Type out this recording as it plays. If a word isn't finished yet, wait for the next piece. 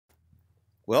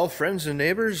Well, friends and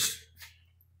neighbors,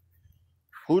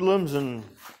 hoodlums and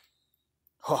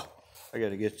I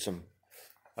gotta get something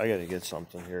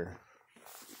here.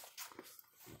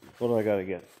 What do I gotta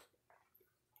get?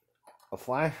 A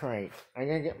flashlight. I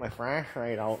gotta get my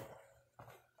flashlight out.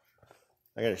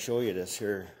 I gotta show you this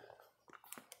here.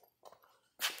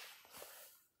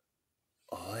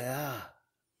 Oh yeah,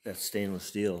 that's stainless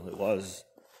steel. It was.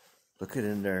 Look it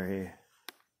in there, hey.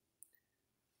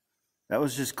 That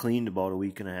was just cleaned about a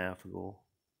week and a half ago.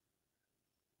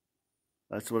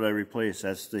 That's what I replaced.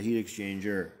 That's the heat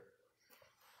exchanger.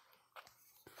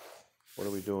 What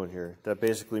are we doing here? That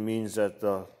basically means that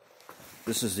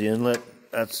this is the inlet.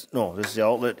 This is the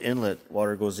outlet, inlet.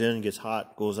 Water goes in, gets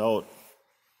hot, goes out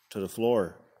to the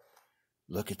floor.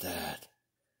 Look at that.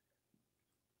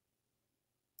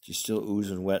 She's still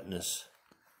oozing wetness.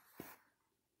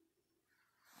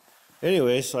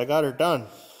 Anyway, so I got her done.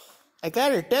 I'm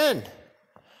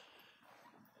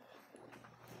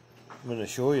going to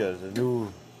show you the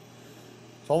new,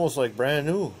 it's almost like brand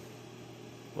new.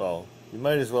 Well, you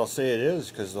might as well say it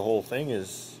is because the whole thing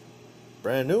is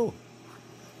brand new.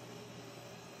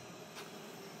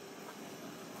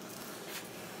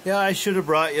 Yeah, I should have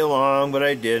brought you along, but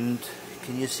I didn't.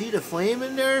 Can you see the flame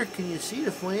in there? Can you see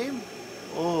the flame?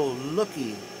 Oh,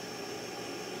 looky.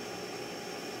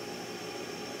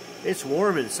 It's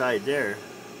warm inside there.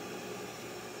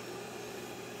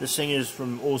 This thing is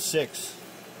from '06.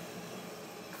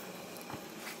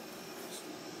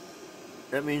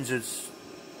 That means it's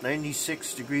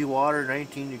 96 degree water,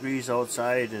 19 degrees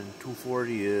outside, and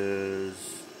 240 is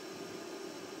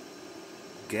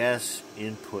gas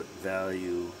input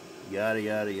value. Yada,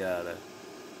 yada, yada.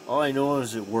 All I know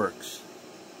is it works.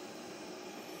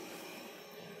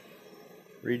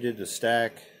 Redid the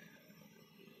stack.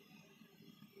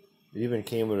 It even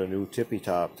came with a new tippy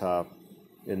top,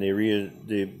 and they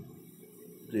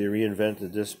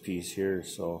reinvented this piece here,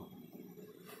 so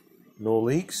no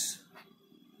leaks.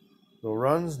 No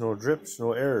runs, no drips,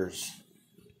 no errors.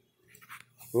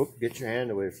 Oop, get your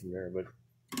hand away from there. But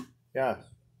yeah,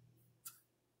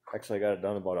 actually I got it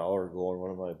done about an hour ago, and one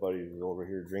of my buddies was over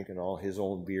here drinking all his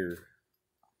own beer.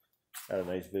 Had a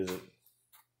nice visit.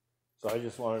 So I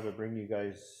just wanted to bring you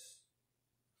guys,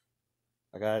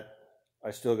 I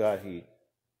still got heat.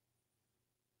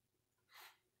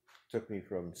 Took me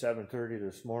from 7:30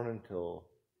 this morning till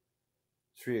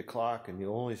 3 o'clock, and the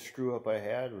only screw up I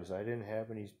had was I didn't have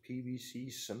any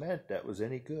PVC cement that was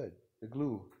any good, the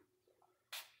glue.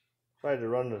 Tried to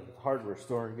run to the hardware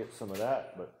store and get some of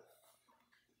that, but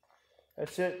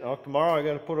that's it. Now tomorrow I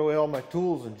got to put away all my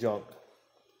tools and junk.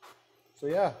 So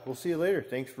yeah, we'll see you later.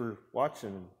 Thanks for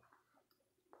watching.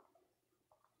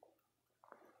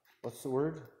 What's the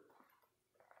word?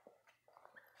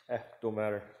 Don't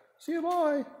matter. See you,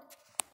 bye.